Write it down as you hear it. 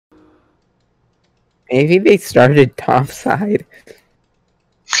Maybe they started topside.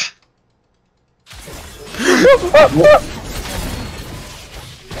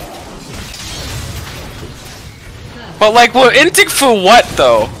 But like, we're inting for what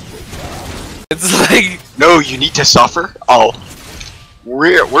though? It's like, no, you need to suffer. Oh,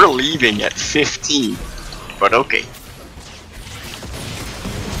 we're leaving at 15, but okay.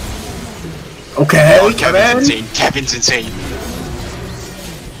 Okay, Oh, Kevin. Kevin's insane. Kevin's insane.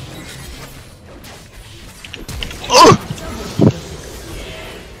 Oh!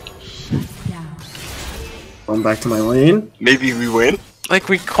 Going back to my lane. Maybe we win. like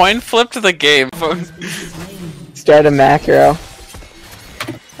we coin flipped the game. Start a macro.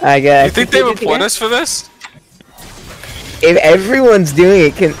 I guess. You think they report us for this? If everyone's doing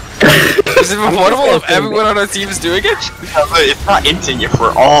it, can. Is it reportable if everyone on our team is doing it? It's not inting if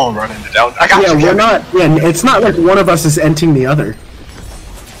we're all running it down. I got Yeah, you, we're not. Yeah, it's not like one of us is entering the other.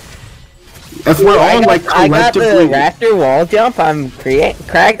 If we're all like I got the raptor wall jump. I'm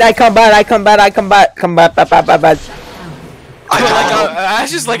cracked. I come back.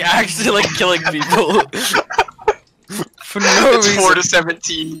 Ashe is like actually like killing people. For no it's reason. 4 to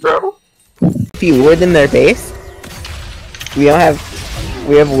 17, bro. TP ward in their base. We have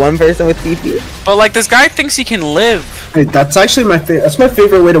one person with TP. But like this guy thinks he can live. Hey, that's actually my favorite. That's my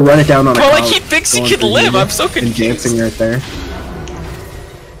favorite way to run it down on a. But like he thinks he can live. I'm so and confused. dancing right there.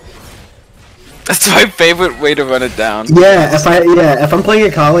 That's my favorite way to run it down. Yeah, if I'm playing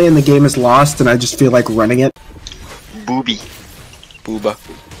Akali and the game is lost and I just feel like running it. Booby. Booba.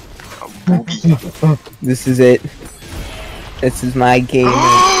 Booby. This is it. This is my game.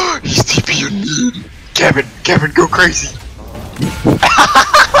 He's TPing me. Kevin, go crazy.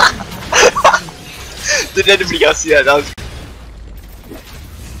 Did anybody else see that? That was.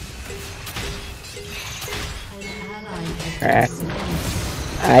 Crack.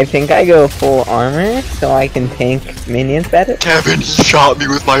 I think I go full armor so I can tank minions better. Kevin, he shot me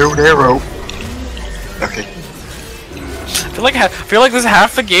with my own arrow. Okay. I feel like this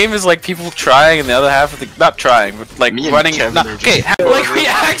half the game is like people trying, and the other half of the not trying, but like Me and running. Kevin Not, are just- okay, like we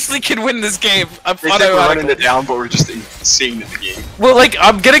actually can win this game. I'm They said we're running it down, but we're just insane in the game. Well, like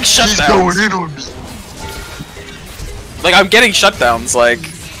I'm getting He's shutdowns. going in on me. Like I'm getting shutdowns. Like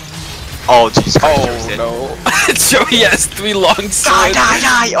Oh, jeez. oh no, Joey has 3 long swords.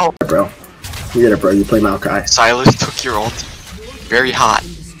 Die! Oh, Bro, you get it, bro. You play Maokai. Silas took your ulti. Very hot.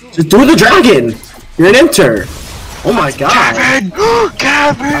 Just do the dragon. You're an enter. Oh my god. Kevin!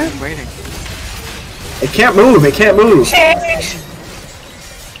 Kevin! I'm waiting. It can't move. It can't move.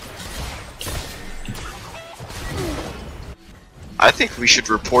 I think we should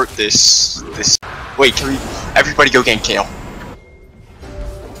report this. Wait, can we? Everybody go gank Kale.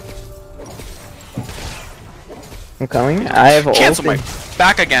 I'm coming. I have Cancel ult. my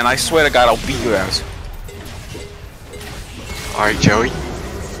back again. I swear to God, I'll beat your ass. All right, Joey.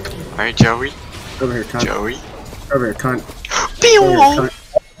 Over here, cunt. Joey. Over here, cunt. Over Pew! here,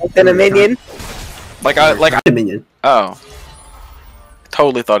 cunt. Then a minion. Like I A minion. oh,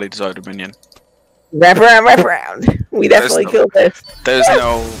 totally thought he deserved a minion. Wrap around. We definitely killed this. There's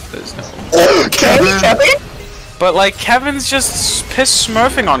no. Kevin! But like Kevin's just piss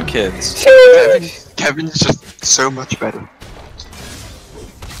smurfing on kids. Kevin's just so much better.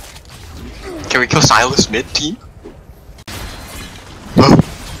 Can we kill Silas mid-team?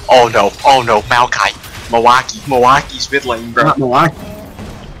 Oh no, Maokai. Milwaukee's mid lane, bro. Not Milwaukee.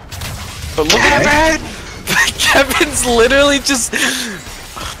 But look at Kevin! Kevin's literally just.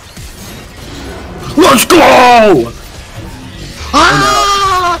 Let's go!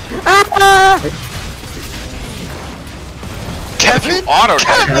 Kevin! Auto.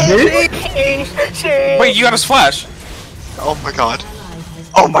 Kevin? Wait, you got a splash. Oh my god.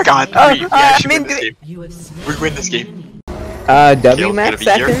 We actually win this game. We win this game. W Kale's max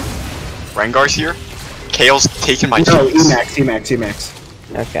gonna be here. second? Rengar's here. Kale's taking my No, cheeks.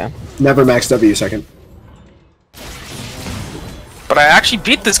 Emax. Okay. Never max W second. But I actually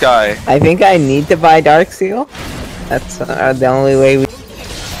beat this guy. I think I need to buy Darksteel. That's the only way we.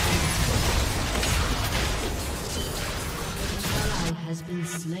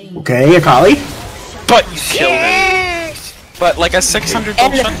 Okay, Akali. But you killed him. But like a 600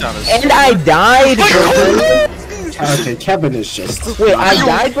 gold shutdown is. And I died. Okay, Kevin is just. Wait, I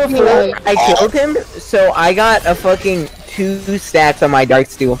died before I killed him, so I got a fucking 2 stacks on my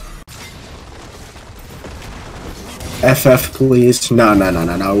Darksteel. FF, please.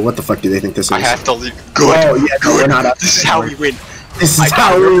 No. What the fuck do they think this is? I have to leave. Good. Oh, yeah, no, we're not up This is there. how we win. This is I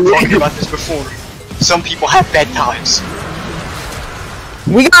how we remember talking win. about this before. Some people have bedtimes.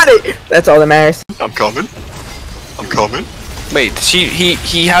 We got it. That's all that matters. I'm coming. Wait,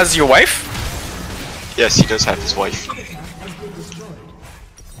 he has your wife? Yes, he does have his wife.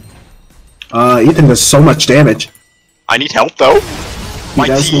 Ethan does so much damage. I need help though. My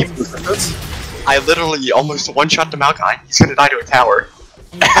does team. need assistance. I literally almost one-shot the Malkai. He's gonna die to a tower.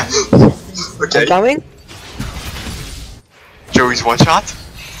 Okay. I'm coming. Joey's one-shot.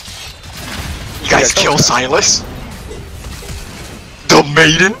 You guys kill Silas. The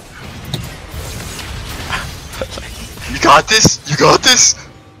maiden. You got this. You got this.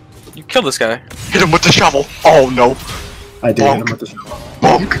 You kill this guy. Hit him with the shovel. Oh no. I did hit him Bonk. with the shovel.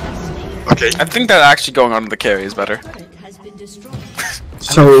 Bonk. Okay. I think that actually going on to the carry is better.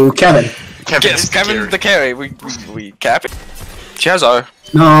 So, Kevin. Kevin Yes, is the Kevin's carry. the carry. We cap it. She has R.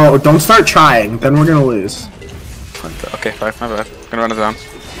 No, don't start trying. Then we're gonna lose. Okay, fine, my bad. Gonna run it down.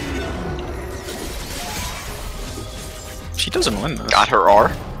 She doesn't win this. Got her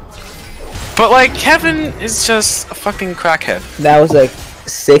R. But like, Kevin is just a fucking crackhead. That was a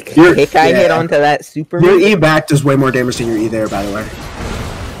sick kick I hit yeah. onto that super Your move. E back does way more damage than your E there, by the way.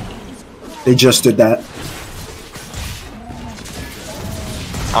 They just did that.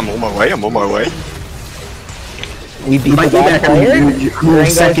 I'm on my way. I'm on my way. We beat My the E bad back, player. your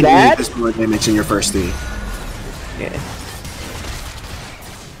Rango's second E bad? does more damage than your first E. Yeah.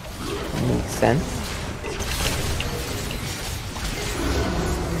 Makes sense.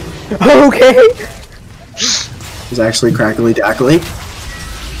 Okay. He's actually crackly dackly.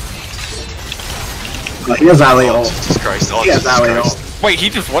 Oh, he has alley Oh, ult. Jesus Christ. Oh, He has Jesus alley Christ. ult. Wait, he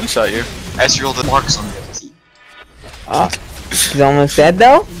just one-shot you. Ezreal the marks on the other team. He's almost dead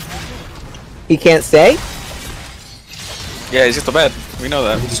though. He can't stay. Yeah, he's just a bad. We know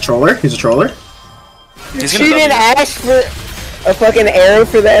that. He's a troller. He's a troller. He's gonna Shooting W. Ashe for a fucking arrow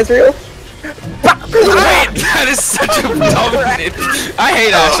for the Ezreal. Wait, that is such a dumb hit. I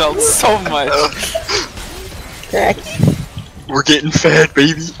hate Ashe so much. Crack. We're getting fed,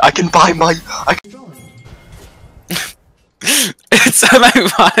 baby. I can buy my. It's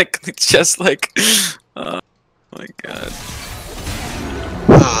unironically just like. Oh my god.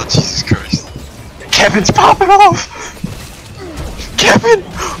 Oh, Jesus Christ. Kevin's popping off! Kevin!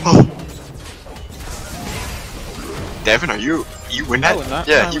 Oh. Devin, are you win that? I win that.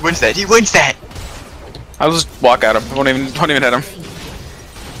 Yeah, he wins that. He wins that! I'll just walk at him. Won't even hit him.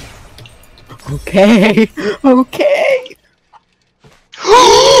 Okay. Okay.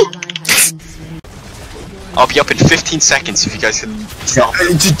 I'll be up in 15 seconds if you guys can stop.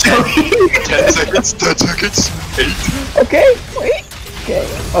 10 seconds, 10 seconds, 8. Okay. Wait. Okay.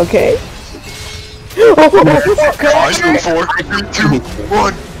 Okay. Guys, 4, 3, 2,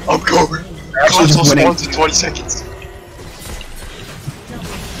 1, I'm going. Console spawns in 20 seconds.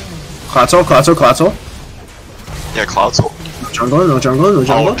 Clatzel. Yeah, Cloud's ult. No jungler, no jungler, no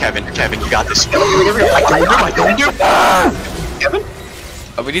jungler. Oh, Kevin, you got this. Kevin?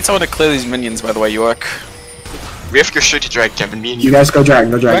 We need someone to clear these minions, by the way, York. We have to go straight to drag, Kevin. Me and You you. guys go drag,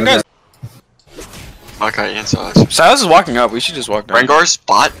 no drag, no Rengar's, drag. Okay, and so Silas is walking up. We should just walk down. Rengar's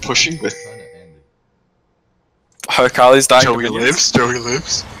bot pushing with Akali's dying. to Joey minions. lives. Joey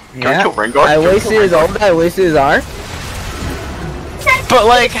lives. Can Yeah. we kill Rengar? I wasted his ult. I wasted his R. But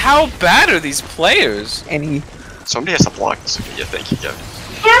like, how bad are these players? And he. Somebody has to block this. Okay, yeah, thank you, Kevin.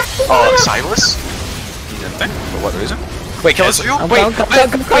 Silas? He didn't think. For what reason? Wait, kill us. Ezreal?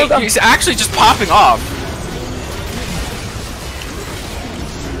 Wait, wait, he's actually just popping off.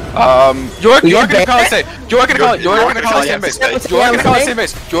 You're gonna call us You're gonna call us stand base. You're gonna call us stand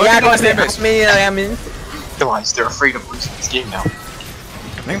base. You're gonna call us stand base. I'm in. Realize they're afraid of losing this game now.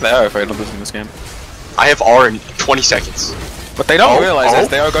 I think they are afraid of losing this game. I have R in 20 seconds. But they don't realize oh. that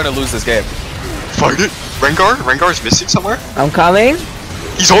they are going to lose this game. Fight it! Rengar's missing somewhere? I'm coming.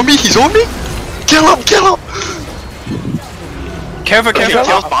 He's on me! Kill him! Careful.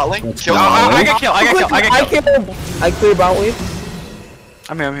 Kill bot lane. Kill bot lane. I get kill. I clear bot wave.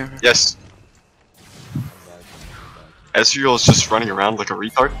 I'm here. Yes. Ezreal is just running around like a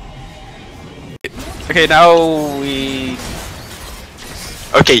retard. Okay, now we...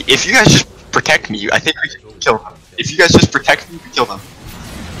 Okay, if you guys just protect me, I think we can kill them. If you guys just protect me, we kill them.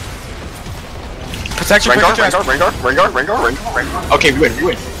 Protect your Rengar. Okay, we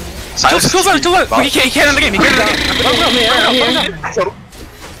win. Silas is He can't end the game.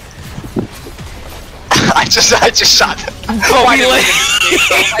 I just shot him. Oh, we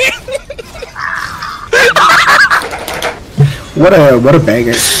What a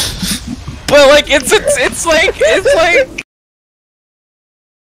banger. But like, it's like